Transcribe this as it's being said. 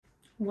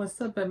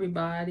What's up,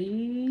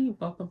 everybody?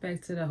 Welcome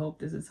back to the Hope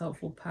This Is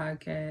Helpful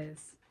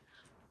podcast,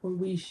 where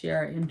we share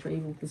our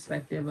intraable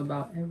perspective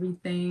about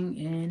everything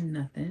and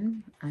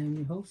nothing. I'm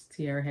your host,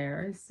 Tiara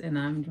Harris, and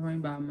I'm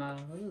joined by my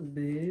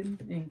husband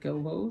and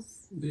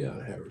co-host.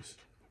 Deanna Harris.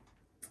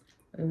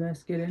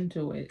 Let's get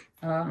into it.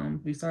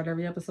 We start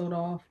every episode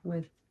off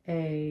with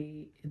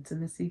a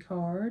intimacy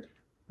card,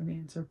 an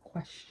answer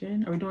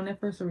question. Are we doing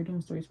that first, or are we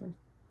doing stories first?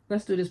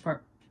 Let's do this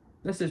part.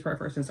 Let's do this part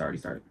first since I already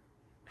started.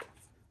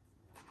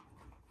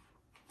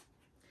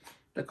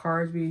 The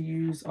cards we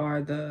use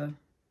are the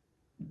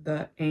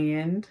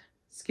and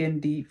Skin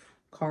Deep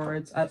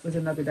cards. There's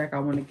another deck I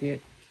want to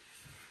get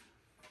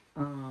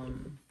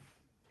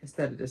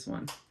instead of this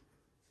one.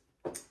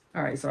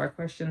 All right, so our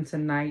question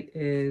tonight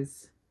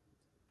is,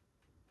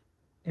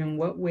 in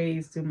what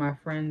ways do my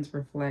friends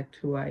reflect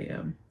who I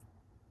am?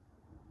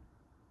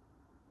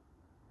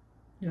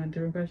 You want a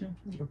different question?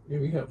 Yeah,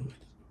 we have one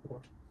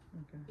before.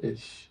 Okay.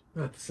 Ish.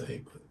 Not the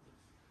same, but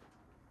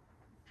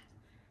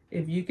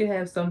If you could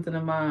have something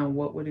in mind,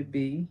 what would it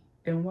be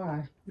and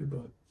why? your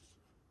butt.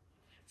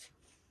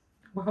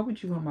 Why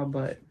would you want my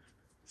butt?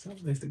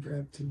 Something nice to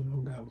grab too. I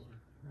don't got one.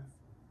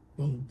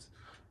 Bones.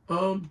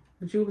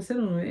 But you would sit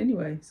on it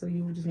anyway, so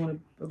you would just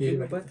want a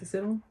bigger butt to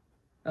sit on?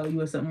 Oh, you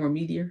want something more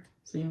meatier,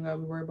 so you don't gotta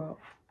be worried about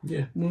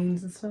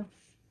wounds and stuff?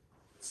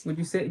 Would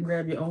you sit and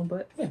grab your own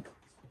butt? Yeah.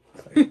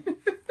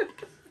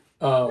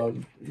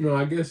 No,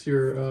 I guess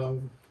your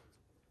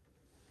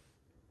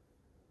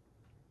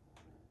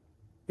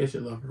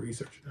love for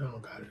research. I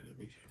don't got it in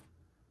me.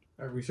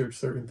 I research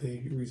certain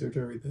things. You research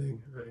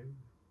everything, right?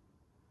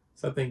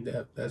 So I think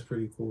that's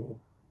pretty cool.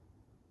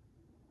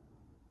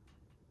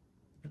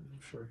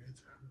 Short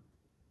answer.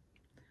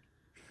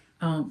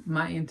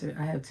 My answer,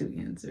 I have two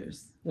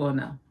answers. Well,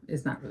 no,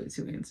 it's not really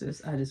two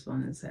answers. I just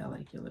wanted to say I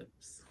like your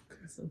lips.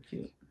 It's so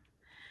cute.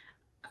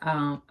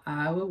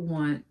 I would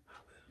want.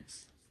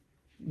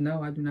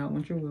 No, I do not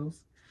want your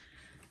wills.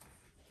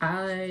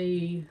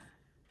 I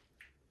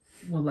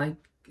would like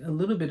a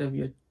little bit of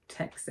your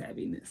tech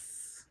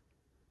savviness.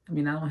 I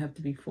mean, I don't have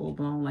to be full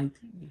blown like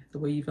the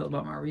way you felt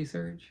about my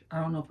research.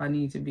 I don't know if I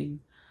need to be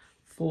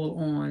full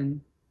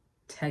on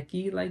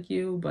techie like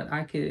you, but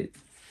I could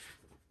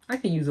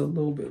use a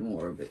little bit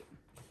more of it.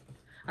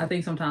 I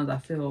think sometimes I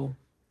feel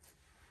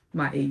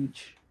my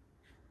age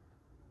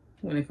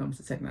when it comes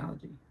to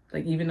technology.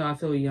 Like, even though I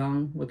feel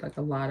young with like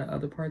a lot of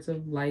other parts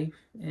of life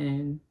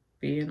and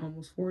being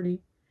almost 40,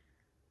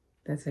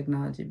 that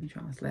technology be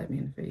trying to slap me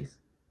in the face.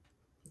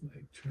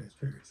 Like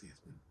transparency has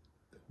been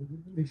the whole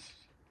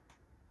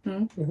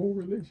relationship. The whole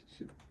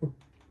relationship.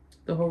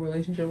 The whole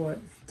relationship, what?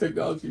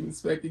 Technology was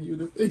smacking you in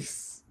the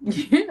face.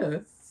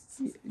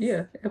 Yes.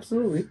 Yeah,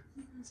 absolutely.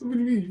 So what do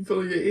you mean? You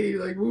feeling your age?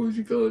 Like, what was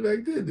you feeling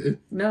back then?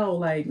 No,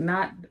 like,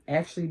 not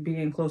actually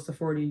being close to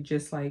 40,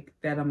 just like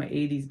that I'm an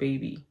 80s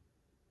baby.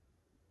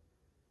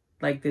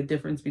 Like, the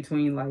difference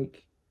between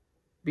like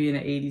being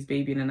an 80s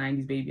baby and a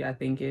 90s baby, I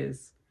think,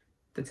 is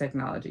the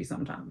technology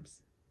sometimes.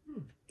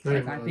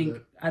 Like,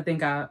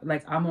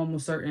 I'm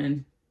almost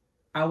certain,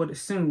 I would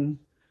assume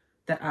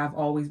that I've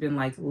always been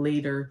like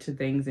later to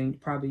things than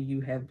probably you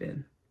have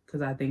been.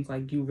 Because I think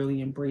like you really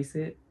embrace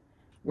it,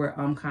 where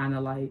I'm kind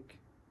of like,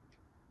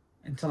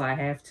 until I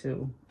have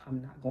to,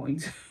 I'm not going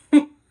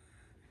to.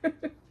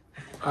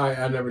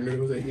 I never knew it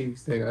was an 80s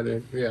thing. I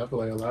didn't. Yeah, I feel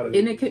like a lot of.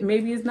 And it could,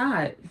 maybe it's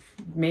not.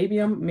 Maybe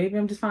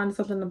I'm just finding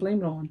something to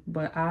blame it on.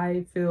 But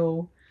I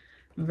feel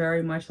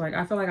very much like,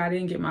 I feel like I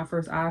didn't get my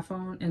first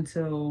iPhone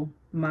until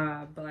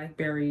my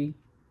BlackBerry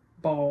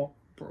ball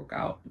broke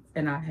out,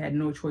 and I had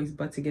no choice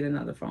but to get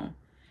another phone.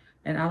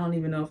 And I don't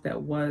even know if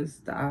that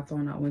was the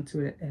iPhone I went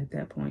to at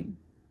that point.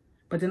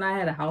 But then I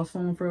had a house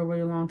phone for a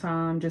really long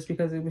time, just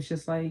because it was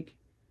just like,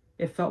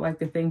 it felt like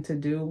the thing to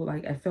do.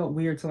 Like, it felt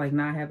weird to like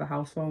not have a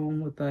house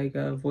phone with like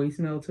a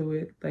voicemail to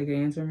it, like an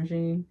answering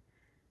machine.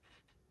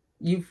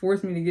 You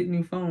forced me to get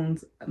new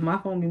phones. My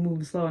phone be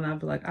moving slow, and I'd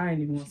be like, I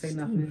ain't even gonna say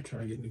nothing.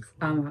 Trying to get new phone.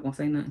 I'm not gonna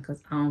say nothing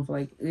because I don't feel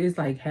like it's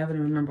like having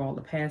to remember all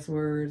the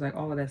passwords, like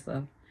all of that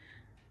stuff.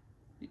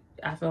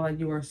 I feel like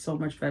you are so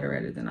much better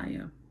at it than I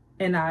am.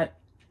 And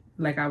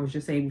like I was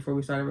just saying before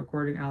we started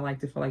recording, I like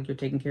to feel like you're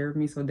taking care of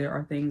me. So there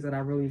are things that I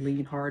really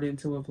lean hard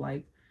into of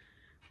like,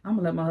 I'm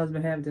gonna let my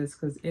husband have this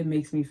because it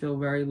makes me feel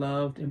very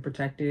loved and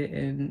protected,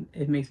 and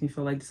it makes me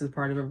feel like this is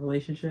part of a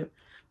relationship.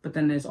 But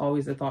then there's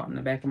always a thought in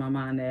the back of my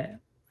mind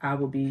that I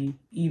will be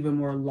even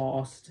more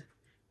lost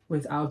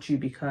without you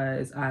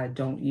because I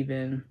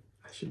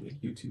should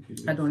make YouTube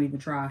videos. I don't even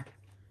try. I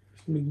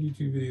should make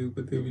YouTube videos,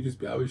 but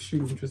then I would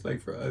shoot them just like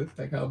for us,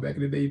 like how back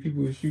in the day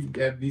people would shoot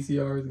at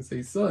VCRs and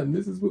say, "Son,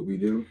 this is what we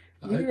do."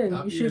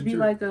 Yeah, you should be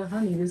like,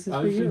 "Honey, this is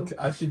for you."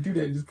 I should do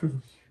that just because.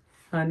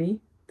 Honey,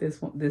 this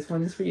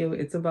one is for you.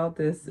 It's about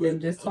this. But and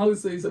just I'm gonna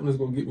say something that's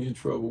gonna get me in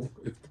trouble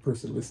if the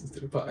person listens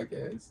to the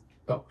podcast.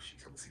 Oh,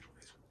 she's gonna see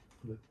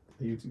this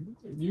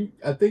YouTube.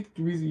 I think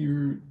the reason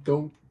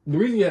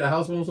you had a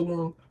house phone so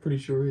long, I'm pretty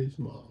sure is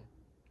mom.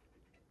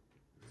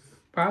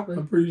 Probably.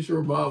 I'm pretty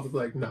sure mom was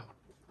like, no,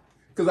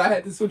 because I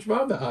had to switch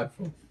mom to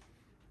iPhone.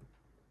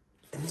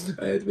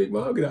 I had to make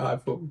mom get an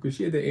iPhone because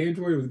she had the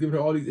Android. It was giving her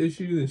all these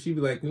issues, and she'd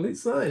be like,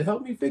 "Son,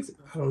 help me fix it."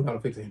 I don't know how to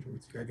fix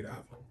Androids. You gotta get an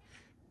iPhone.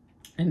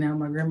 And now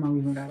my grandma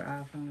even got an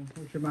iPhone,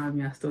 which reminds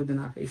me I still did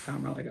not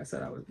FaceTime her like I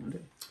said I was going to.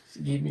 She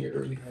gave me an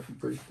early happy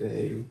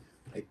birthday,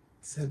 like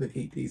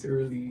 7-8 days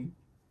early.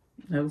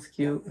 That was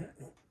cute.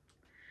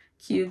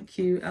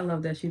 Cute. I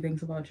love that she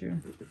thinks about you.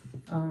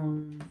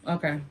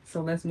 Okay,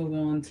 so let's move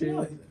on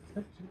to.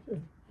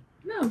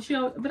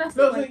 No, but I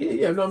still like it.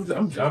 Yeah.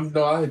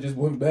 No, I just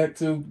went back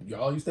to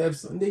y'all used to have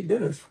Sunday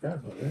dinners. Forgot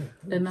about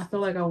that. And I feel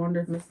like I wonder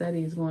if Miss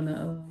Eddie is going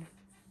to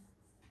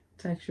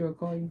text you or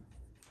call you.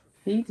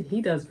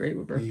 He does great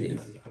with birthdays.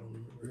 I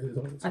don't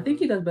remember. I think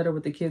he does better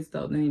with the kids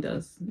though than he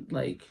does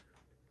like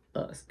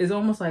us. It's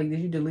almost like, did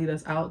you delete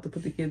us out to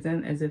put the kids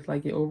in, as if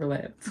like it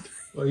overlapped?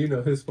 Well,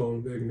 his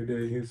phone back in the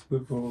day, his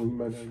flip phone, he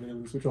might not have been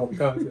able to switch off the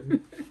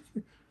content.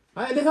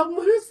 I had to help him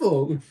with his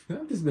phone.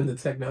 I've just been the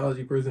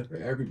technology person for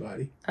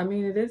everybody. I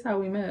mean, it is how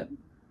we met.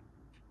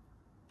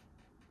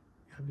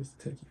 I'm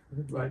just a techie for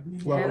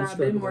everybody. Had I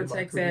been more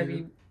tech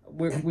savvy,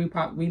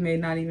 we may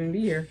not even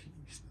be here.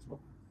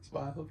 That's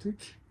why I hope to.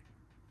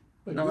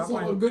 No, that's all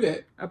I'm good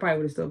at. I probably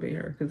would have still been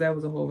here because that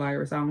was a whole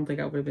virus. I don't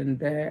think I would have been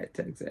that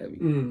tech savvy.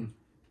 Damn,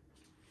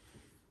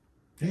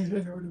 I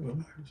never heard of a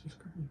virus. That's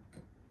crazy.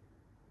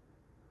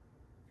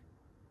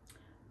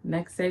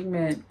 Next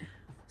segment,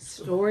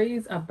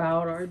 stories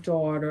about our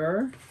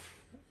daughter.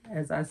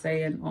 As I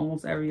say in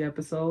almost every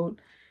episode,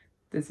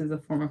 this is a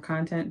form of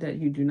content that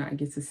you do not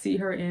get to see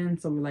her in.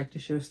 So we like to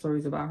share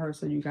stories about her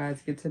so you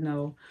guys get to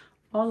know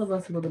all of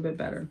us a little bit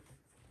better.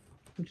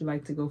 Would you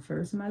like to go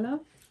first, my love?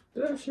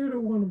 Did I share the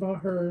one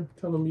about her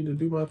telling me to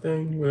do my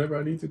thing whenever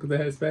I need to because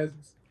I had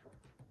spasms?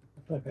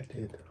 I feel like I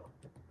did.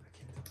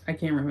 I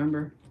can't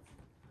remember.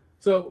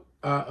 So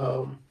I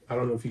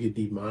don't know if you get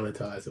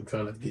demonetized. I'm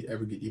trying not to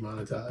ever get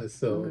demonetized.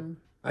 So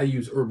I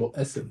use Herbal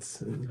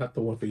Essence, and not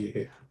the one for your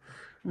hair.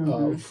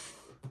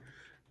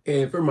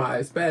 And for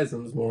my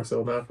spasms more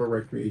so, not for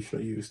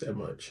recreational use that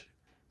much.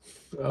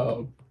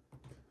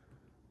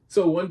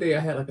 So one day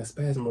I had like a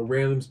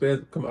random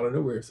spasm come out of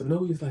nowhere. So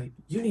Noe's like,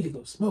 "You need to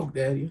go smoke,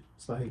 Daddy."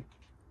 It's like,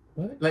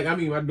 what? Like, I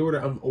mean,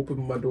 I'm open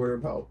with my daughter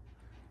about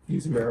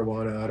using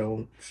marijuana. I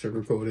don't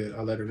sugarcoat it.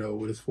 I let her know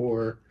what it's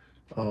for.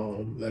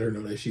 Let her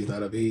know that she's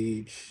not of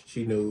age.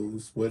 She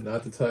knows what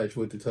not to touch,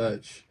 what to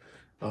touch.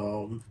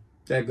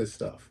 That good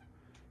stuff.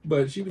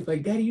 But she was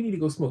like, "Daddy, you need to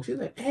go smoke." She's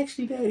like,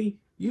 "Actually, Daddy,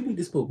 you need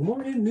to smoke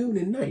morning, noon,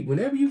 and night.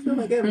 Whenever you feel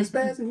like having a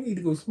spasm, you need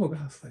to go smoke."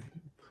 I was like,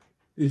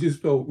 it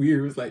just felt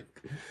weird. It was like,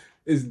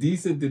 it's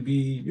decent to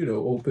be,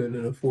 open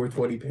and a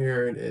 420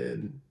 parent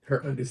and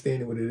her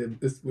understanding what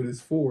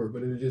it's for,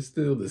 but it was just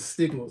still the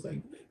stigma was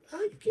like,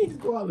 you can't just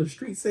go out on the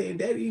street saying,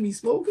 "Daddy, you need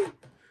smoking."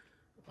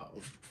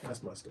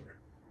 That's my story.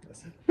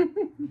 That's it.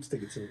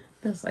 Stick it to it.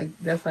 That's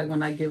like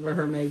when I give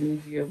her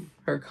magnesium,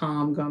 her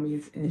calm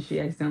gummies, and she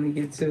accidentally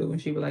gets 2,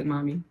 and she was like,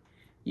 "Mommy,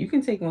 you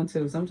can take one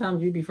too.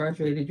 Sometimes you be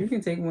frustrated. You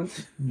can take one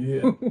too."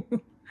 Yeah.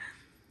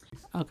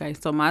 Okay,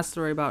 so my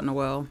story about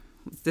Noelle.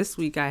 This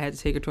week I had to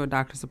take her to a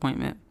doctor's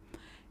appointment.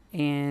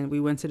 And we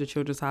went to the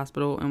Children's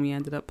Hospital, and we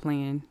ended up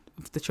playing.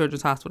 The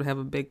Children's Hospital have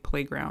a big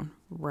playground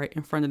right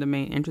in front of the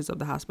main entrance of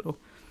the hospital.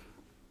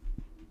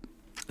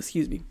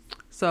 Excuse me.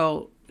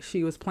 So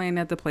she was playing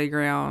at the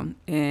playground,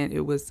 and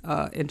it was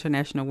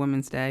International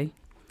Women's Day.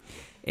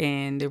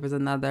 And there was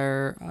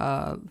another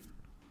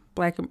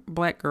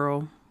black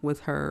girl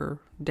with her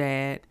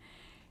dad,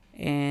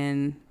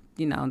 and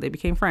they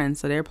became friends.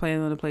 So they're playing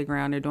on the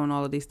playground. They're doing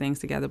all of these things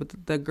together.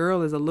 But the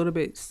girl is a little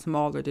bit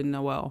smaller than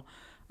Noelle.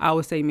 I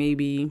would say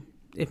maybe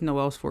if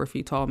Noelle's 4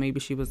 feet tall,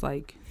 maybe she was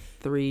like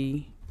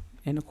 3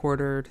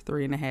 1/4 to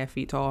 3.5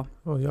 feet tall.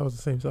 Oh, y'all was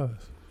the same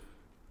size.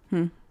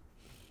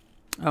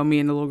 Oh, me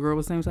and the little girl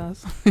was the same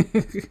size.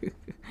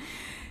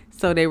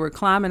 So they were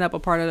climbing up a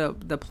part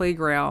of the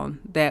playground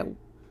that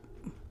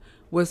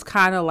was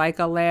kind of like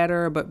a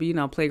ladder, but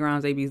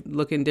playgrounds, they be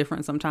looking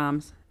different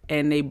sometimes.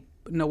 And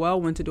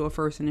Noelle went to do it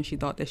first, and then she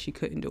thought that she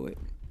couldn't do it.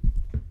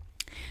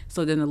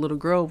 So then the little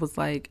girl was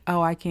like,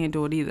 "Oh, I can't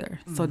do it either."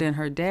 Mm-hmm. So then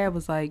her dad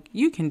was like,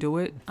 "You can do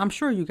it. I'm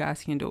sure you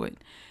guys can do it."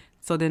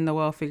 So then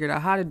Noelle figured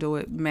out how to do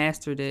it,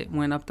 mastered it,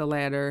 went up the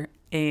ladder.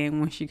 And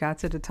when she got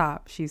to the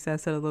top, she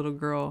says to the little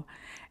girl,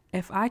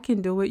 "If I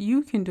can do it,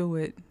 you can do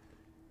it.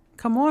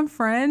 Come on,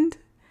 friend."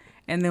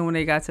 And then when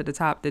they got to the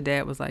top, the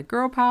dad was like,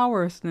 "Girl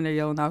power." So then they're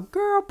yelling out,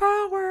 "Girl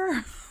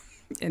power."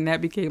 And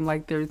that became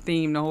like their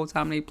theme the whole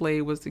time they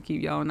played, was to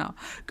keep yelling out,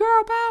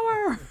 "Girl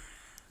power."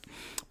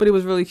 But it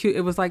was really cute.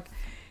 It was like,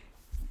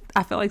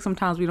 I feel like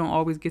sometimes we don't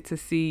always get to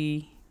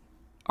see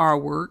our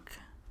work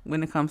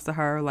when it comes to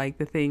her, like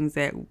the things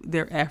that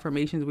their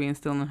affirmations we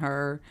instill in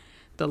her,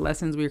 the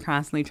lessons we're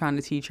constantly trying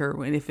to teach her,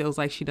 and it feels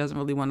like she doesn't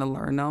really want to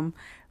learn them.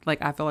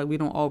 Like, I feel like we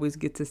don't always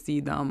get to see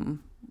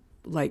them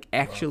like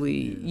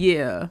actually,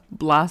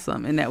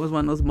 blossom. And that was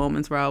one of those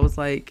moments where I was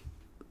like,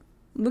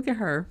 look at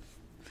her.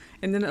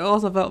 And then it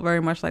also felt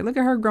very much like, look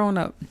at her growing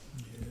up.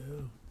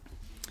 Yeah.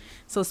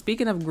 So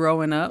speaking of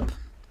growing up,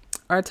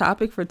 our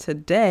topic for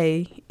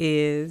today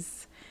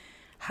is,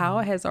 how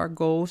has our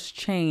goals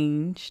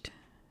changed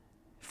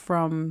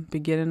from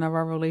beginning of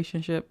our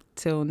relationship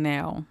till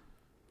now,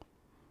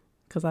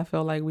 because I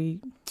feel like we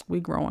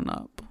growing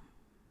up.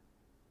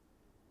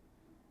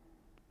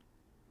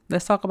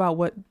 Let's talk about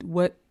what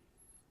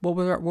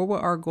were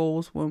our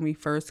goals when we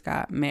first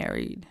got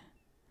married.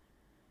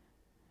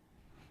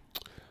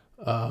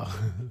 We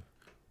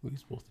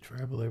supposed to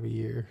travel every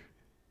year.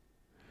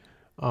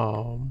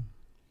 I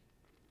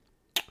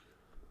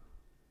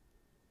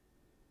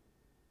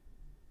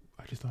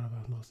just thought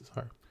about most. It's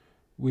hard.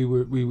 We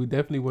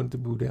definitely wanted to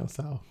move down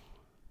south.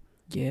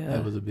 Yeah,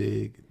 that was a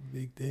big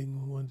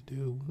thing we wanted to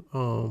do.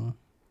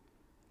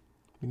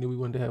 We knew we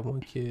wanted to have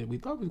one kid. We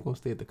thought we were gonna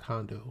stay at the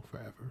condo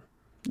forever.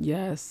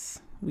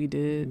 Yes, we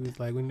did. It was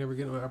like we never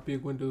get on our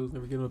big windows,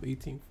 never get on the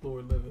 18th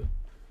floor living.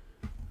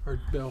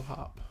 Or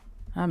bellhop.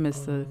 I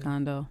miss the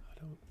condo.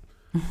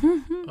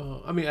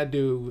 I mean, I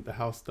do with the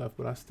house stuff,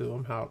 but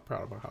I'm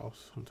proud of my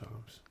house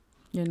sometimes.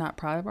 You're not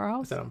proud of our I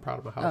house? said I'm proud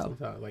of my house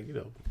sometimes. Like,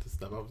 the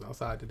stuff I was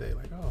outside today,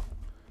 like,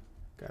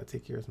 gotta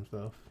take care of some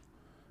stuff.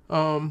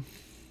 I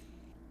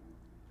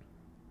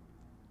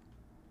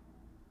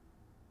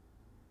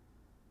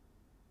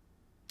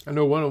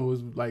know one of them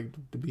was like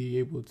to be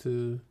able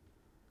to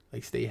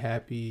like stay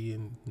happy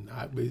and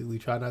not basically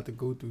try not to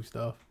go through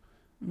stuff.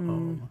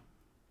 It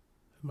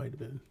might have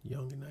been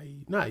young and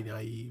naive. Not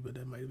naive, but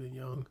that might have been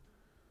young.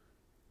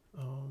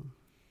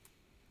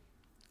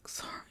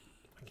 Sorry.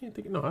 I can't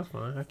think. No, that's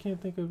fine. I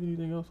can't think of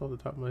anything else off the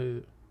top of my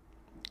head.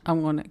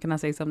 Can I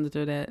say something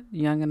to that?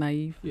 Young and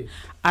naive? Yeah.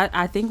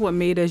 I think what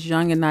made us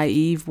young and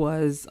naive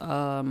was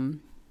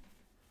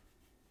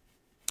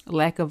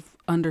lack of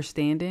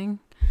understanding.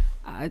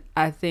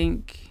 I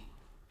think,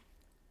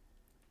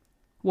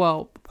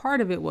 well,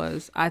 part of it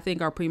was, I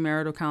think our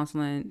premarital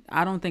counseling,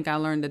 I don't think I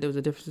learned that there was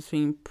a difference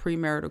between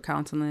premarital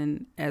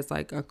counseling as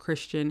like a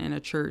Christian in a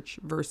church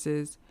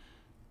versus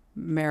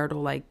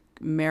marital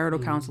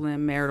counseling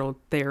and marital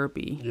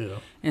therapy. Yeah.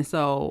 And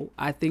so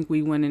I think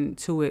we went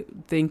into it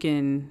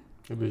thinking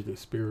it was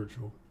just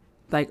spiritual.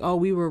 Like,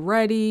 we were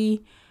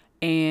ready,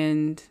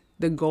 and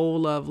the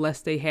goal of let's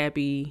stay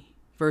happy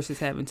versus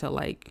having to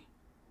like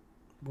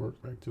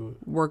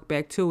work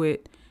back to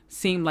it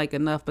seemed like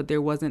enough, but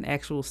there wasn't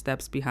actual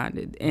steps behind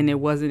it, and there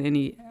wasn't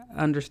any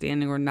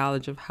understanding or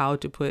knowledge of how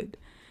to put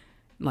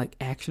like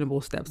actionable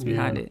steps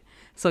behind it.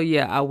 So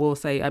yeah, I will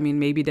say, I mean,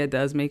 maybe that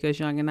does make us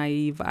young and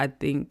naive. I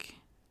think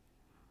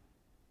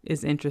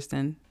it's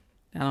interesting.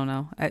 I don't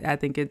know. I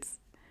think it's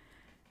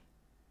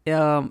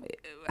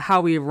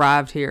how we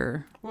arrived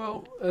here.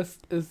 Well,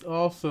 it's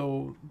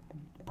also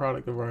a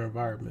product of our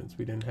environments.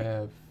 We didn't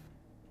have,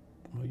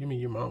 well, you mean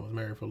your mom was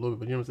married for a little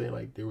bit, but you know what I'm saying?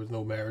 Like, there was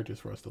no marriages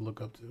for us to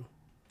look up to.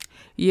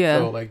 Yeah.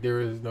 So, like,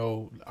 there is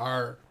no,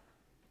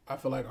 I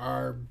feel like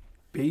our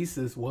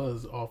basis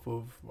was off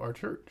of our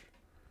church.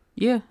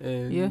 Yeah.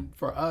 And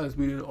for us,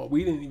 we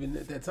didn't even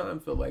at that time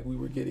feel like we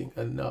were getting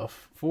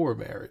enough for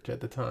marriage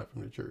at the time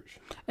from the church.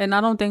 And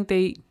I don't think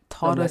they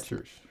taught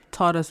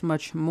us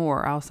much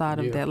more outside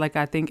of that. Like,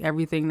 I think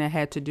everything that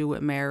had to do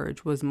with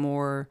marriage was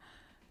more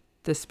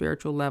the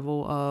spiritual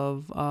level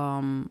of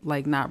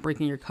like not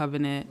breaking your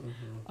covenant,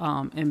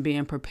 and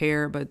being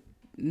prepared, but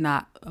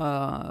not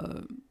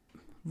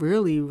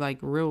really like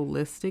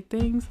realistic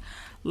things.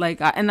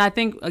 Like, I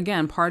think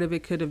again, part of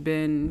it could have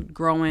been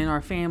growing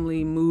our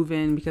family,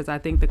 moving, because I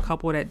think the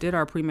couple that did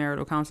our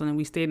premarital counseling,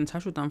 we stayed in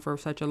touch with them for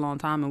such a long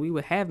time, and we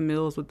would have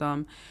meals with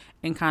them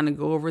and kind of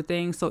go over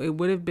things. So it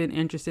would have been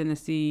interesting to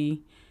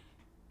see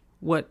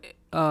what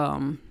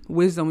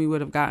wisdom we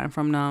would have gotten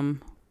from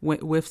them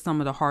with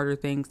some of the harder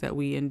things that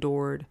we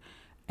endured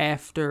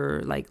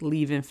after like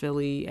leaving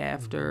Philly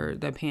after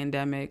the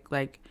pandemic,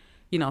 like,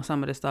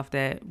 some of the stuff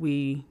that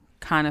we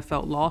kind of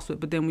felt lost with.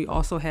 But then we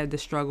also had the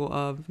struggle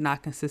of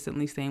not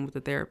consistently staying with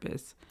the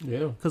therapist.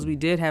 Yeah. Because we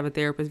did have a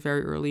therapist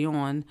very early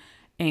on,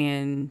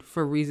 and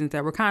for reasons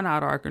that were kind of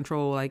out of our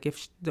control, like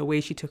if the way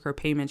she took her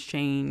payments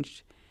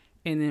changed,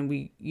 and then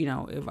we,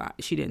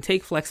 she didn't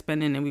take flex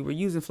spending and we were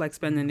using flex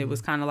spending, it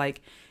was kind of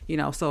like,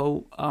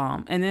 so,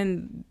 and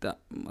then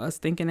us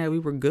thinking that we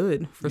were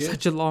good for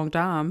such a long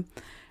time,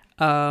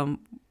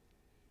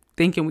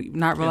 thinking we,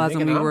 not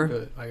realizing we were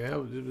good. Like,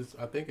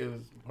 I think it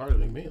was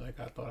partly me. Like,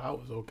 I thought I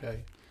was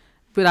okay.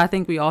 But I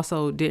think we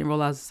also didn't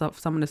realize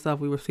some of the stuff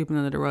we were sweeping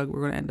under the rug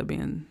were going to end up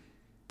being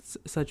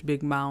such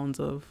big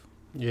mounds of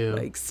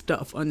like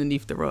stuff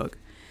underneath the rug.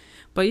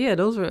 But yeah,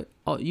 those were,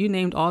 you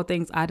named all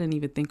things I didn't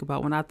even think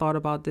about. When I thought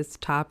about this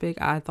topic,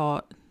 I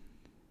thought,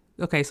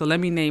 okay, so let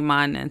me name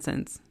mine then,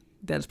 since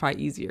that's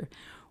probably easier.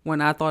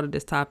 When I thought of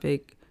this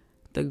topic,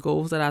 the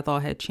goals that I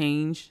thought had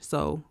changed.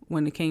 So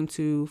when it came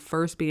to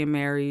first being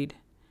married,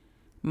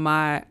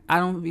 I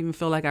don't even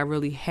feel like I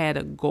really had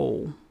a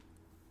goal.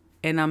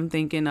 And I'm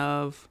thinking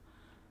of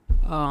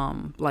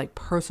like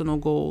personal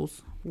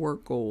goals,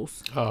 work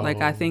goals.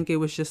 Like, I think it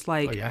was just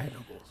like, I had no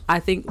goals. I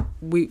think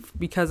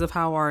because of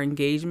how our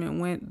engagement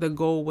went, the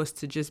goal was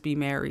to just be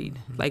married.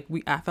 Like,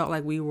 I felt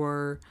like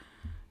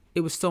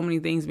it was so many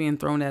things being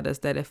thrown at us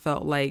that it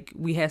felt like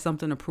we had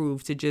something to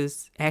prove, to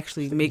just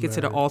actually make it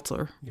to the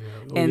altar.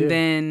 Yeah.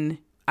 Then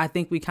I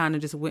think we kind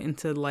of just went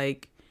into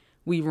like,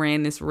 we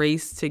ran this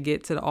race to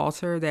get to the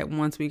altar, that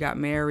once we got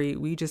married,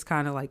 we just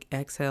kind of like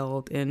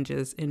exhaled and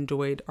just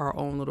enjoyed our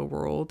own little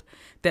world,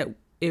 that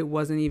it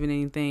wasn't even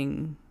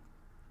anything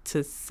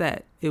to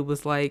set. It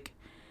was like,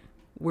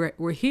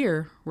 we're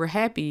here, we're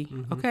happy.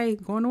 Okay,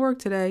 going to work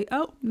today.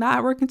 Oh,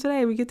 not working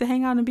today. We get to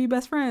hang out and be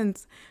best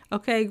friends.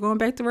 Okay, going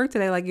back to work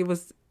today. Like, it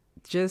was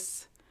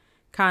just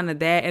kind of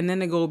that. And then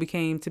the goal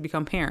became to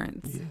become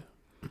parents.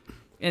 Yeah.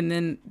 And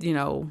then, you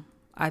know,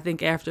 I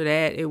think after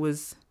that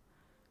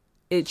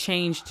it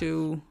changed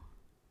to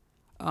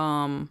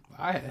I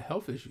had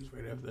health issues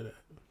right after that.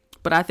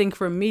 but I think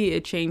for me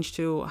it changed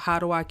to, how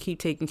do I keep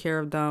taking care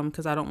of them,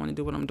 because I don't want to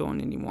do what I'm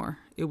doing anymore.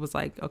 It was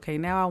like, okay,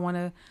 now I want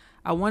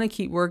to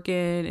keep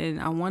working and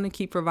I want to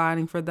keep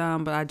providing for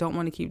them, but I don't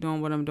want to keep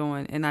doing what I'm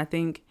doing. And I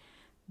think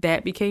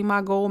that became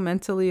my goal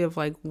mentally, of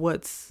like,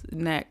 what's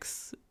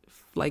next,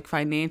 like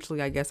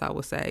financially, I guess I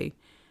would say.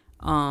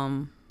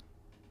 Cause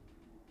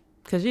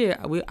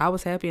yeah, I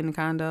was happy in the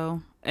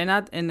condo, and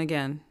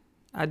again,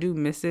 I do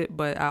miss it,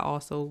 but I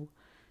also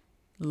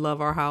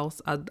love our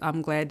house.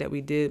 I'm glad that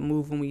we did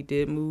move when we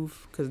did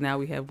move, because now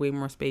we have way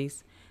more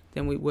space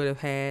than we would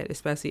have had,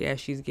 especially as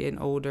she's getting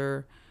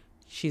older.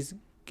 She's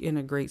in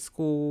a great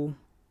school,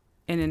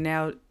 and then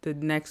now the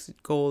next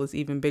goal is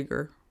even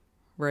bigger,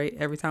 right?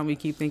 Every time we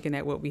keep thinking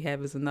that what we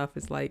have is enough,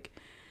 it's like,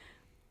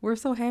 we're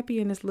so happy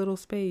in this little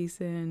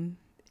space, and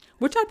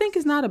which I think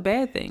is not a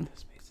bad thing.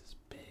 This space is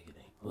big, it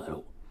ain't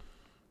little.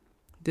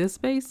 This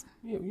space?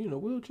 Yeah, you know,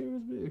 wheelchair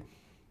is big.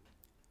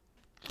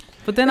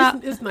 But then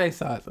it's nice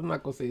size. I'm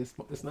not gonna say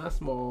it's not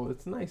small.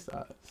 It's nice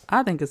size.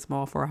 I think it's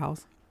small for a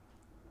house.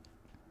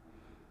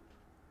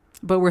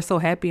 But we're so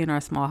happy in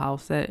our small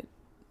house that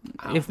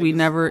if we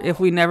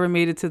never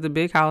made it to the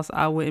big house,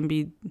 I wouldn't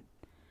be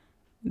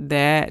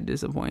that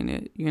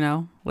disappointed, you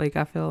know? Like,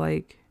 I feel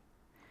like,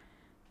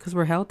 because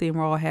we're healthy and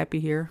we're all happy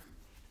here,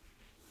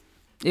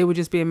 it would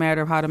just be a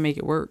matter of how to make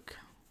it work.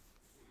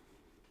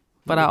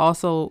 But I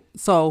also,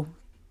 so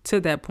to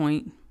that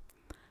point,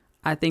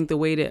 I think the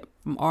way that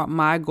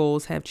my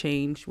goals have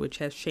changed, which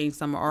has changed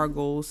some of our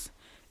goals,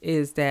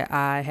 is that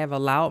I have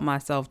allowed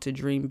myself to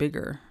dream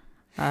bigger.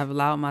 I've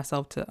allowed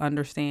myself to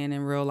understand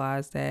and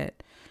realize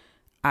that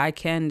I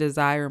can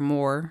desire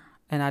more,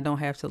 and I don't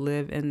have to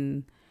live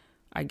in,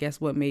 I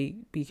guess, what may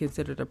be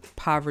considered a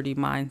poverty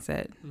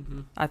mindset.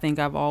 I think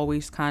I've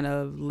always kind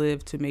of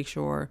lived to make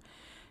sure,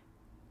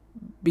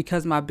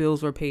 because my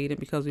bills were paid and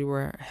because we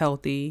were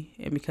healthy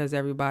and because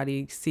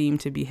everybody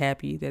seemed to be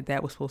happy,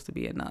 that was supposed to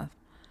be enough.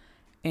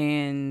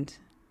 And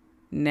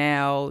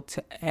now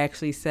to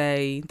actually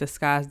say the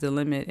sky's the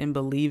limit and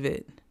believe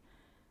it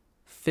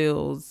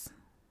feels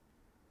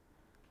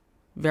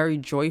very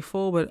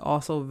joyful, but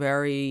also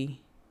very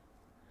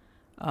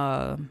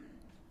it's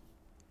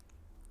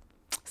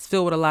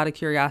filled with a lot of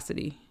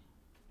curiosity.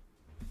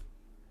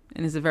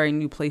 And it's a very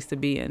new place to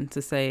be in,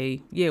 to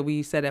say, yeah,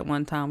 we said at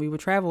one time we would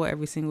travel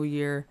every single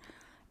year,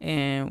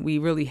 and we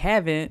really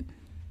haven't.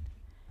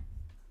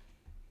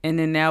 And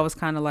then now it's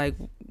kind of like,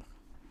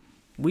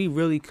 we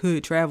really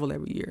could travel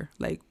every year.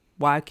 Like,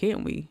 why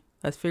can't we?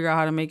 Let's figure out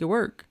how to make it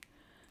work.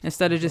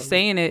 Instead of just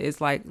saying it,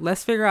 it's like,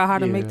 let's figure out how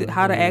to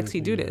how to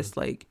actually do this.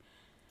 Like,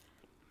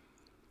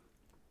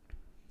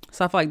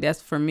 so I feel like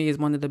that's, for me, is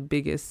one of the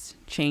biggest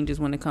changes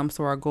when it comes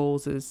to our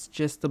goals, is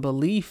just the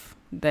belief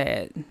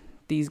that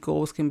these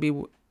goals can be,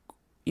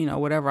 you know,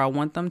 whatever I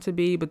want them to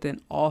be, but then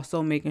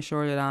also making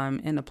sure that I'm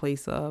in a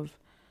place of,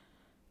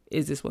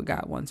 is this what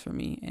God wants for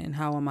me? And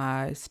how am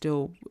I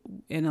still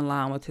in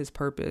line with his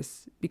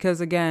purpose?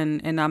 Because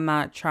again, and I'm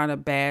not trying to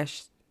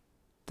bash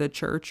the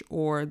church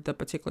or the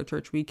particular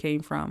church we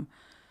came from.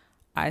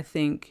 I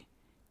think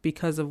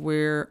because of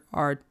where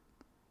I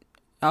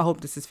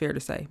hope this is fair to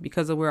say,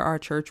 because of where our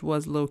church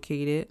was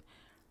located,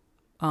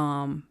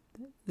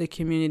 the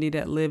community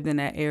that lived in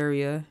that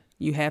area,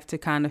 you have to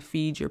kind of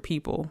feed your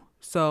people.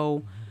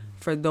 So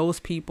for those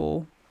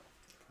people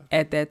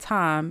at that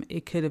time,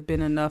 it could have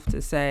been enough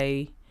to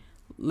say,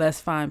 let's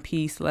find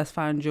peace, let's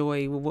find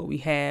joy with what we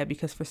have,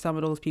 because for some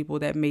of those people,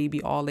 that may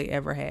be all they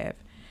ever have.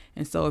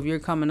 And so if you're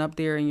coming up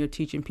there and you're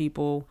teaching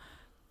people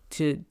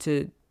to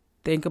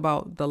think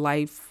about the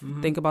life,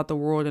 think about the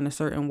world in a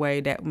certain way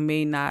that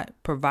may not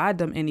provide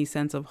them any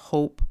sense of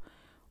hope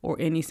or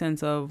any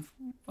sense of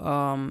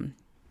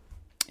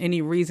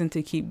any reason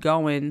to keep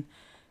going,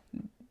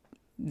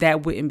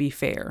 that wouldn't be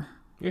fair.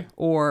 Yeah.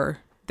 Or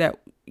that,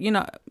 you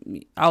know,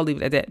 I'll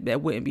leave it at that.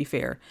 That wouldn't be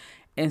fair.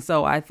 And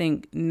so I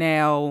think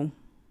now,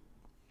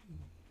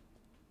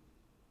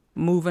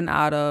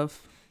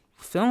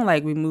 feeling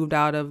like we moved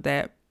out of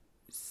that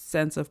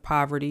sense of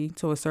poverty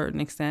to a certain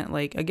extent.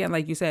 Like, again,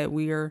 like you said,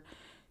 we are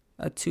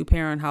a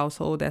 2-parent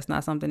household. That's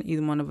not something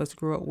either one of us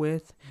grew up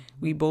with.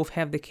 We both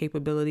have the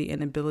capability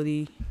and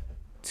ability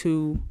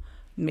to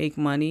make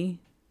money,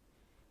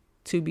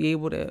 to be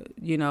able to,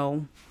 you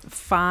know,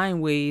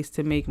 find ways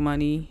to make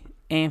money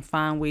and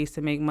find ways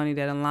to make money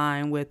that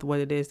align with what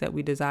it is that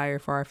we desire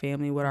for our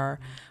family, what our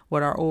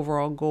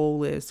overall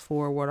goal is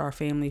for what our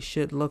family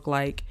should look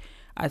like.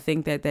 I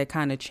think that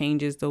kind of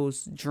changes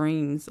those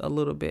dreams a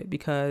little bit,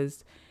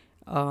 because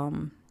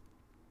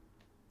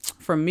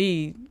for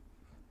me,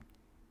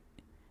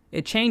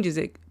 it changes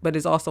it, but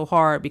it's also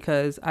hard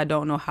because I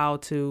don't know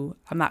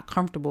I'm not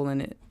comfortable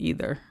in it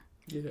either.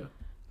 Yeah.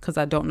 Because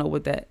I don't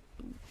know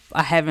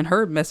I haven't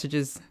heard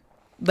messages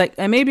like,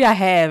 and maybe I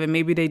have, and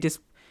maybe they just,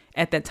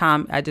 at that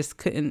time, I just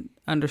couldn't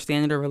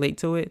understand it or relate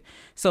to it.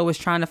 So it's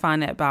trying to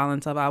find that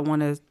balance of, I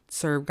want to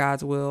serve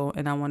God's will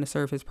and I want to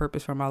serve his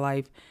purpose for my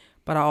life,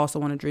 but I also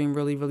want to dream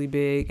really, really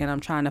big. And I'm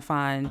trying to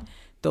find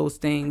those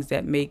things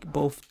that make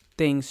both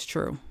things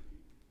true.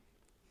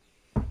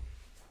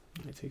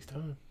 It takes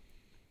time.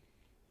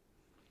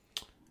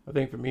 I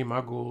think for me,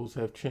 my goals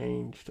have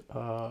changed. I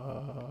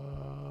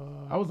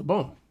was a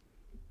bum.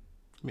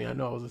 I mean, I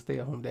know I was a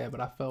stay-at-home dad,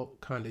 but I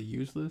felt kind of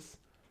useless.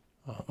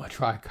 I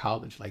tried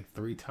college like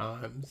 3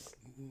 times.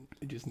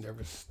 It just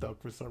never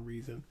stuck for some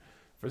reason.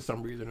 For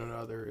some reason or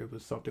another, it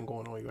was something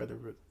going on. I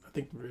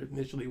think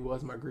initially it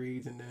was my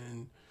grades, and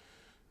then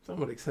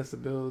somewhat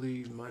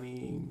accessibility,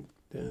 money.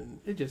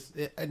 Then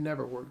it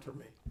never worked for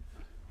me.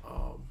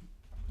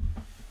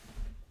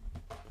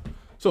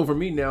 So for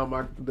me now,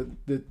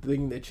 the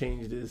thing that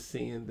changed is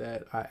seeing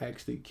that I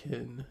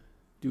can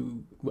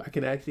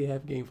actually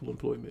have gainful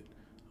employment.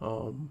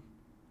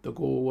 The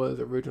goal was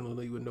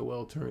originally when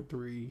Noelle turned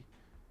 3.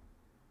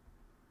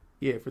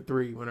 Yeah, for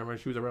 3. Whenever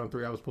she was around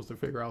 3, I was supposed to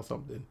figure out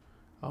something.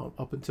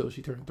 Up until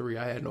she turned 3,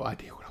 I had no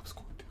idea what I was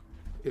going to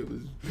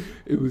do.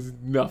 It was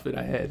nothing.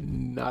 I had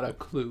not a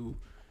clue.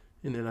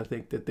 And then I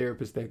think the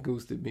therapist that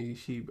ghosted me,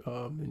 she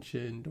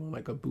mentioned doing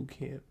like a boot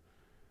camp.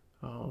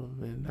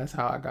 And that's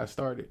how I got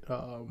started.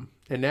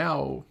 And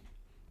now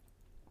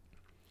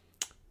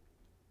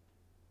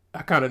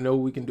I kind of know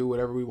we can do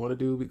whatever we want to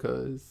do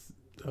because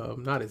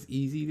not as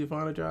easy to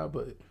find a job,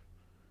 but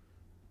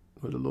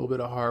with a little bit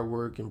of hard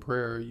work and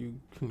prayer, you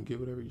can get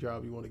whatever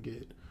job you want to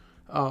get.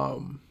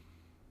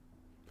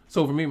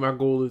 So for me, my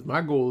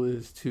goal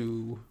is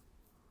to,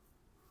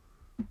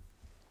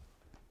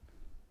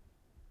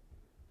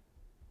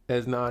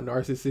 as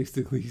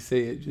non-narcissistically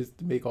say it, just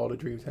to make all the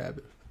dreams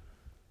happen.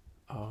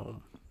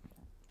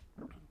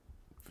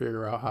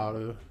 Figure out how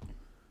to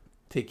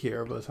take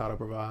care of us, how to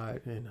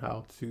provide, and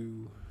how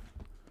to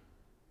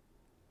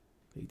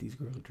make these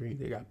girls dream.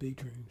 They got big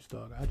dreams,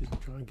 dog. I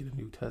just try and get a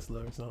new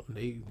Tesla or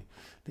something.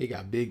 They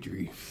got big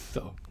dreams,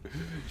 so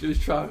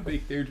just try to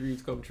make their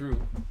dreams come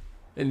true.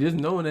 And just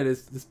knowing that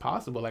it's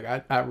possible. Like I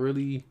thought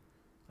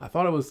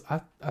it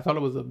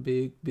was a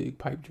big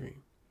pipe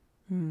dream.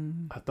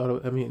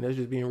 That's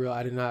just being real.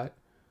 I did not.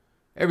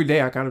 Every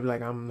day I kind of be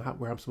like, I'm not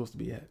where I'm supposed to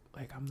be at.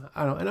 Like I'm not.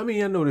 I don't. And I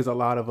mean, I know there's a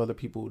lot of other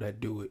people that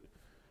do it,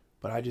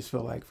 but I just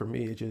feel like for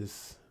me, it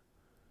just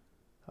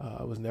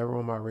was never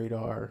on my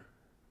radar.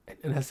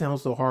 And that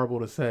sounds so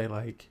horrible to say.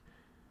 Like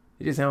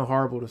it just sounds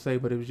horrible to say,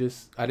 but it was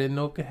just I didn't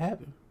know it could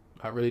happen.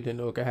 I really didn't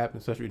know it could happen,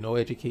 especially no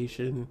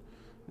education,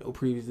 no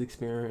previous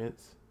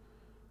experience,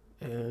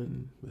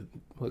 and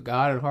with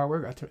God and hard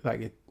work,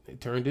 it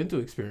turned into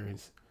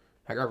experience.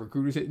 I got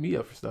recruiters hitting me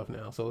up for stuff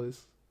now, so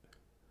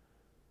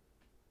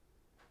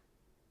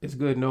it's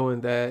good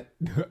knowing that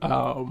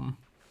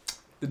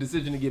the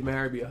decision to get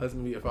married, be a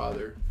husband, be a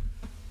father,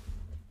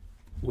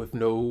 with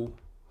no,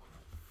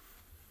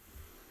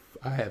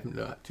 I have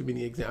not too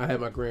many examples. I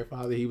had my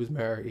grandfather, he was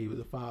married, he was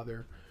a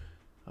father.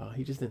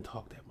 He just didn't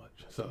talk that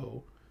much.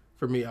 So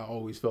for me, I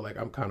always feel like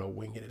I'm kind of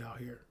winging it out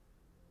here.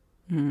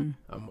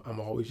 I'm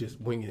always just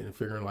winging it and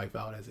figuring life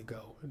out as it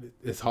go. And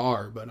it's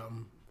hard, but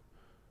I'm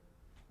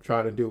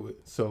trying to do it.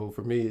 So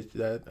for me, it's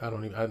that I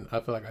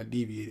feel like I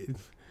deviated.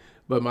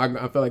 But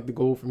I feel like the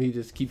goal for me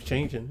just keeps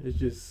changing. It's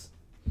just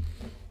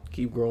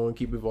keep growing,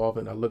 keep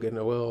evolving. I look at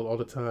Noelle all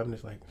the time, and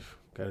it's like,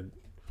 gotta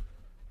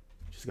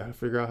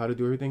figure out how to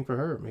do everything for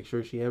her. Make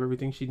sure she have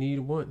everything she need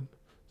and want,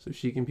 so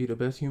she can be the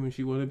best human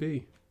she want to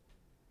be.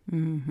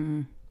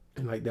 And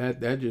like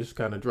that just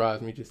kind of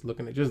drives me. Just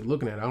looking at it. I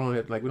don't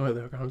have we don't have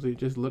that conversation.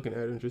 Just looking at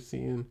it and just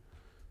seeing,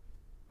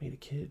 made a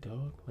kid,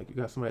 dog. Like you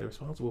got somebody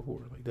responsible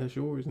for it. Like that's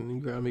yours, and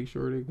you gotta make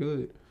sure they're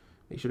good.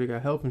 Make sure they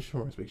got health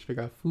insurance. Make sure they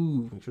got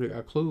food. Make sure they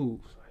got clothes.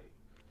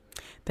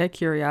 That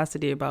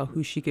curiosity about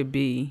who she could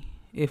be,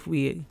 if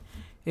we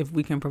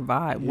can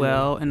provide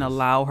well and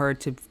allow her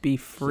to be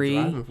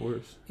free,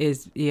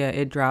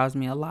 it drives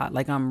me a lot.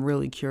 Like I'm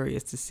really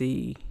curious to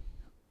see,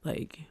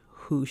 like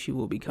who she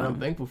will become. And I'm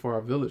thankful for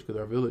our village because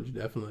our village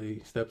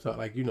definitely steps out.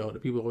 Like the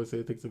people always say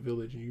it takes a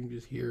village, and you can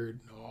just hear it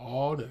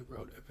all day,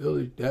 bro. That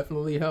village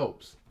definitely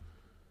helps.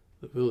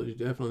 The village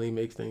definitely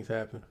makes things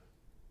happen.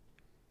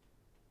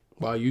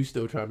 While you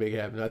still trying to make it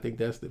happen, I think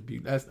that's the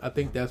beauty. I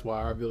think that's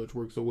why our village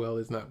works so well.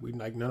 It's not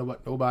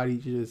nobody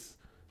just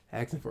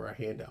asking for a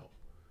handout.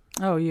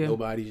 Oh yeah.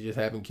 Nobody's just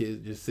having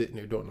kids just sitting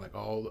there doing like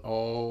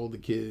all the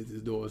kids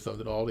is doing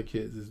something. All the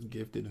kids is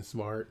gifted and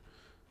smart,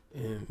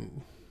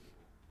 and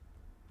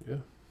yeah.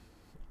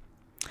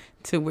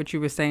 To what you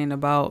were saying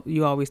about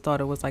you always thought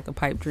it was like a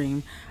pipe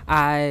dream.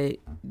 I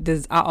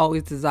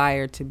always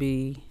desired to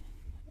be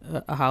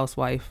a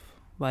housewife.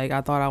 Like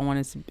I thought I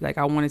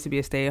wanted to be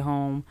a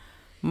stay-at-home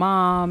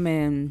mom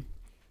and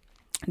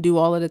do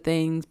all of the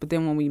things. But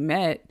then when we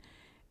met,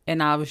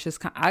 and I just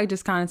kind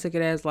of took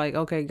it as like,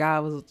 okay,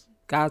 God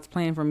God's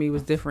plan for me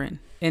was different.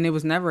 And it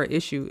was never an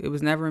issue. It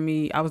was never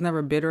me. I was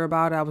never bitter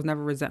about it. I was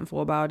never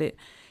resentful about it.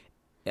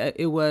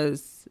 It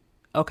was,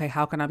 okay,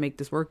 how can I make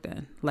this work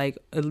then? Like,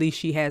 at least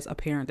she has a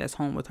parent that's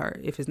home with her.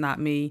 If it's not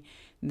me,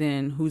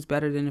 then who's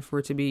better than for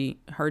it to be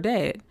her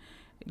dad?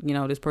 You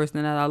know, this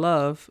person that I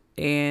love.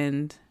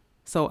 And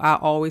so I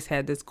always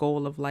had this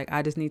goal of like,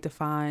 I just need to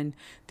find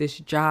this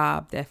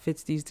job that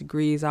fits these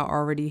degrees I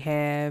already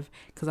have,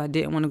 because I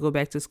didn't want to go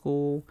back to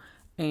school.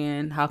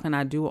 And how can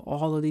I do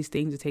all of these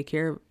things to take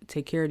care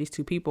of these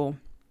two people?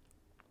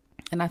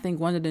 And I think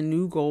one of the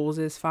new goals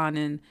is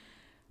finding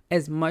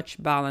as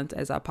much balance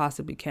as I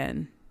possibly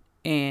can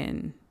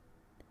in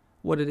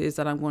what it is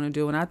that I'm going to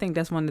do. And I think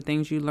that's one of the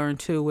things you learn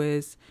too,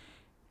 is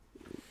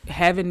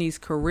having these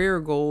career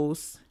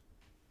goals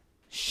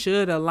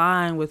should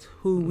align with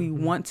who we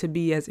want to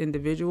be as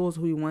individuals,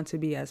 who we want to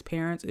be as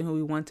parents, and who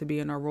we want to be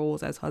in our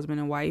roles as husband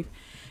and wife.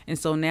 And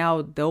so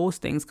now those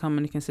things come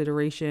into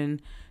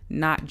consideration,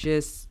 not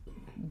just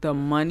the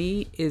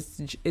money,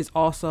 is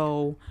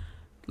also,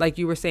 like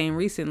you were saying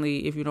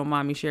recently, if you don't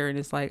mind me sharing,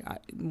 it's like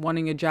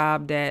wanting a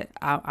job that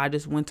I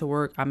just went to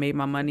work, I made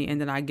my money, and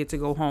then I get to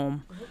go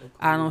home.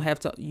 I don't have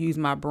to use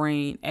my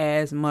brain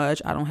as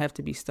much. I don't have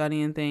to be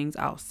studying things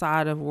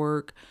outside of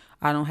work.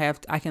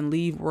 I can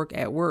leave work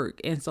at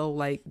work. And so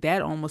like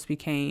that almost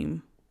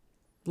became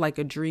like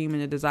a dream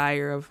and a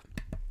desire of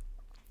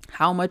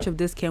how much of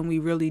this can we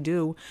really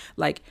do?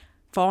 Like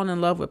falling in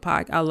love with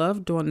I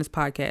love doing this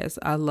podcast.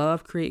 I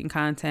love creating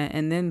content,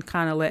 and then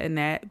kind of letting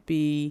that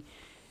be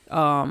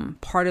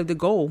part of the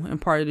goal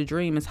and part of the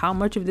dream is how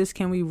much of this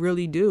can we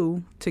really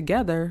do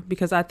together?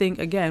 Because I think,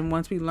 again,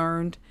 once we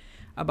learned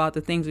about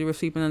the things we were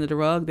sweeping under the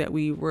rug, that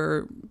we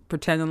were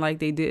pretending like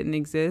they didn't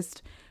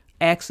exist,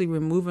 actually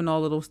removing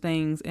all of those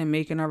things and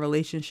making our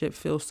relationship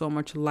feel so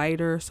much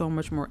lighter, so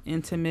much more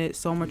intimate,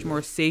 so much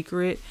more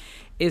sacred.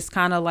 It's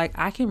kind of like,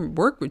 I can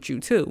work with you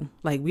too.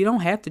 Like, we don't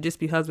have to just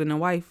be husband and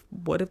wife.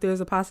 What if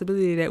there's a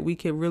possibility that we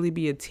could really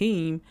be a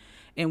team?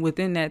 And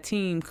within that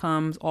team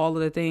comes all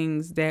of the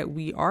things that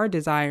we are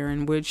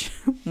desiring, which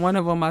one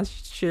of them I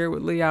shared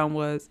with Leon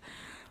was,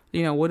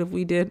 you know, what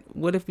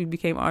if we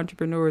became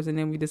entrepreneurs and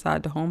then we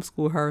decided to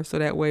homeschool her so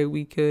that way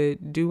we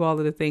could do all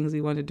of the things we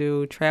want to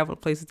do, travel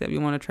places that we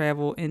want to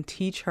travel, and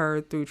teach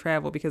her through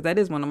travel, because that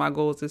is one of my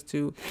goals, is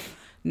to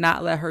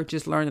not let her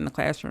just learn in the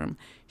classroom.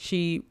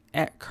 She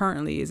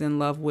currently is in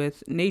love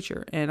with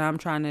nature, and I'm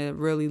trying to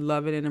really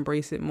love it and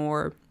embrace it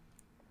more.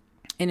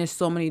 And there's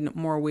so many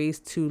more ways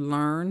to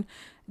learn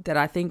that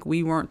I think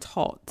we weren't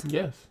taught.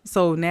 Yes.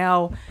 So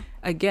now,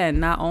 again,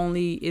 not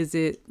only is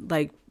it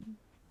like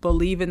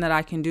believing that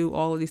I can do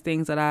all of these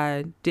things that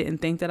I didn't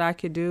think that I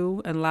could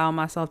do and allow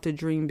myself to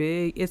dream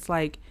big, it's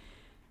like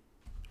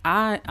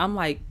I'm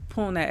like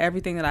pulling at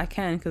everything that I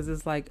can, because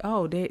it's like,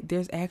 oh,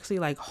 there's actually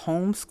like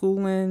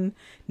homeschooling,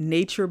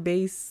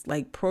 nature-based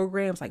like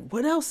programs. Like,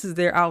 what else is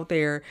there out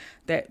there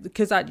that,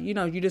 because you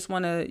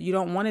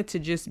don't want it to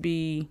just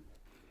be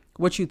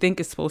what you think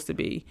it's supposed to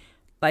be.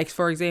 Like,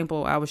 for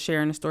example, I was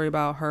sharing a story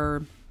about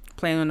her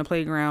playing on the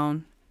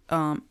playground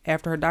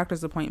after her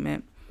doctor's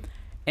appointment.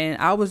 And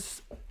I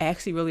was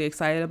actually really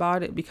excited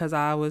about it, because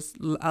I was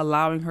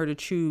allowing her to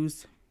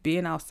choose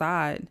being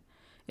outside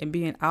and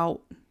being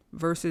out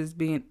versus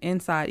being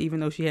inside, even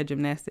though she had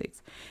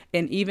gymnastics.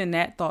 And even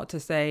that thought to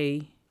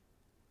say,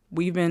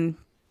 one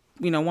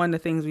of the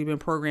things we've been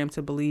programmed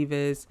to believe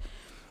is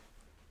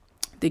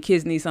the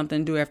kids need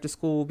something to do after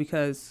school,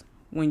 because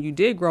when you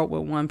did grow up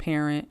with one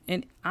parent,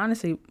 and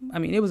honestly, I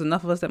mean, it was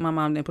enough of us that my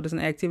mom didn't put us in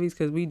activities,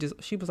 because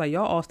she was like,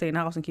 y'all all stay in the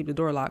house and keep the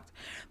door locked.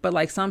 But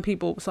like some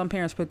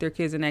parents put their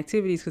kids in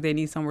activities because they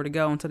need somewhere to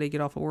go until they get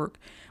off of work.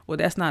 Well,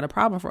 that's not a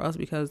problem for us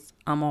because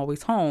I'm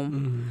always home.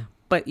 Mm-hmm.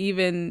 But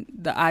even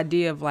the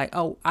idea of like,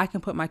 oh, I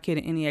can put my kid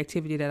in any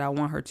activity that I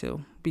want her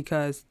to,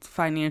 because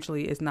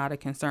financially it's not a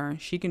concern.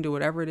 She can do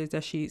whatever it is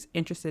that she's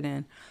interested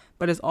in.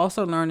 But it's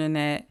also learning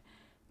that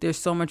there's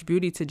so much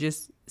beauty to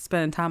just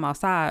spending time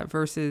outside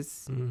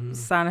versus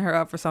signing her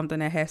up for something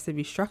that has to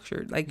be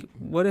structured. Like,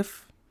 what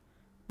if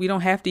we don't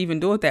have to even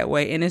do it that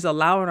way? And it's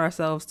allowing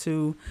ourselves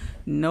to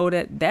know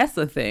that that's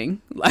a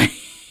thing.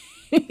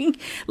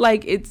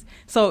 Like it's,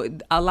 so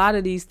a lot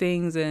of these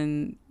things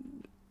and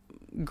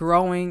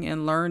growing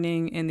and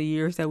learning in the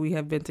years that we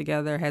have been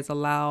together has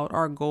allowed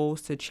our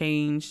goals to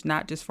change,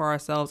 not just for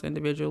ourselves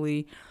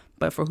individually,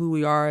 but for who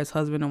we are as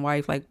husband and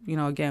wife. Like,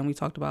 again, we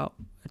talked about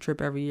a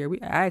trip every year.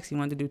 I actually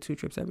wanted to do 2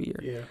 trips every year.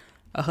 Yeah.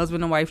 A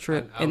husband and wife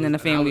trip and then a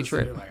family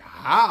trip. Like,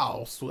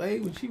 how? Sway,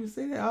 when she was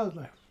saying that, I was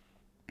like,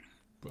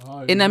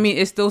 and I mean,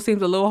 it still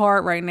seems a little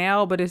hard right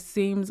now, but it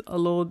seems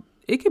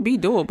it could be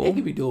doable. It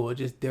could be doable,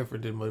 just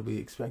different than what we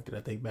expected.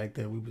 I think back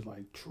then we was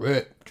like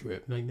trip.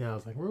 Like now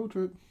it's like road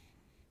trip.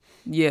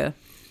 Yeah.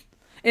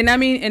 And I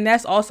mean, and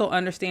that's also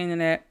understanding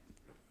that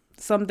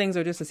some things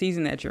are just a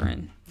season that you're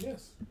in.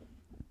 Yes.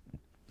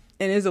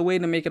 And there's a way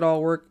to make it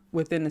all work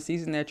within the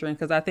season that you're in.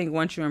 Because I think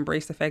once you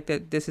embrace the fact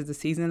that this is the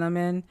season I'm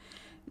in,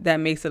 that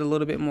makes it a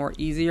little bit more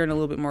easier and a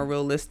little bit more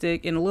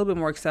realistic and a little bit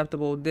more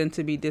acceptable than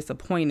to be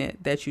disappointed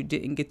that you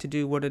didn't get to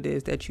do what it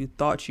is that you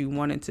thought you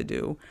wanted to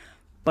do.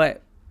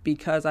 But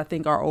because I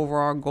think our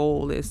overall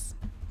goal is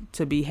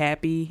to be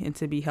happy and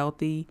to be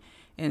healthy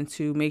and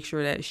to make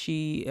sure that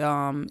she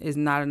is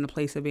not in the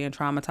place of being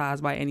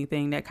traumatized by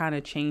anything, that kind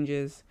of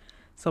changes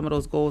some of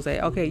those goals.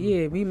 That, okay,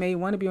 yeah, we may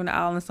want to be on the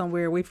island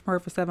somewhere away from her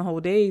for 7 whole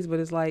days, but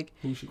it's like,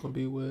 who's she gonna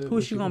be with?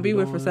 Who's she gonna be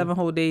with for 7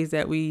 whole days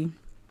that we...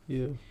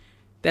 Yeah.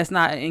 That's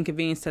not an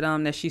inconvenience to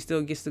them, that she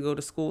still gets to go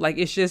to school. Like,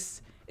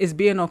 it's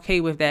being okay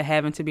with that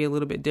having to be a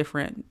little bit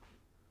different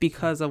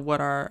because of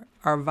what our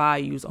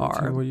values are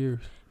 10 more years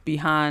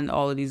behind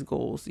all of these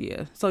goals.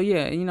 Yeah. So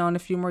yeah, in a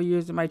few more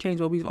years it might change,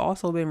 but we've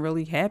also been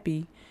really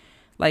happy.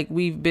 Like,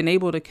 we've been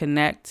able to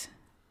connect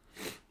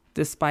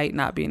despite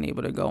not being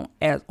able to go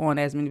on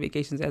as many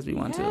vacations as we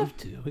want to.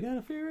 We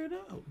gotta figure it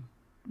out.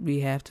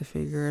 We have to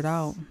figure it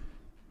out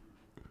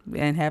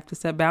and have to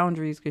set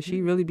boundaries, because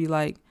she really be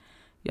like,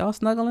 y'all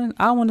snuggling?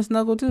 I want to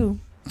snuggle too.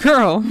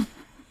 Girl.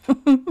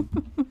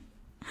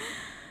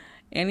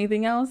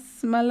 Anything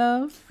else, my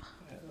love?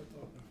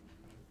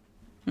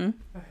 I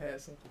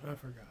had something. I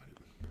forgot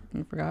it.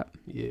 You forgot?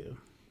 Yeah.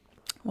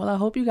 Well, I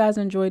hope you guys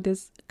enjoyed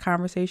this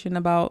conversation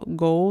about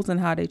goals and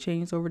how they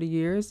changed over the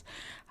years.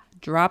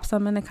 Drop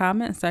some in the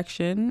comment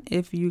section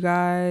if you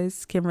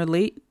guys can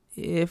relate,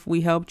 if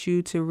we helped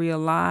you to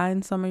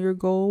realign some of your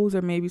goals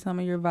or maybe some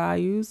of your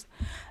values.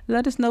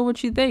 Let us know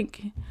what you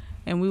think.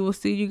 And we will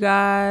see you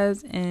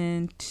guys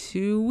in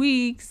 2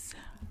 weeks.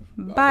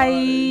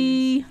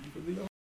 Bye.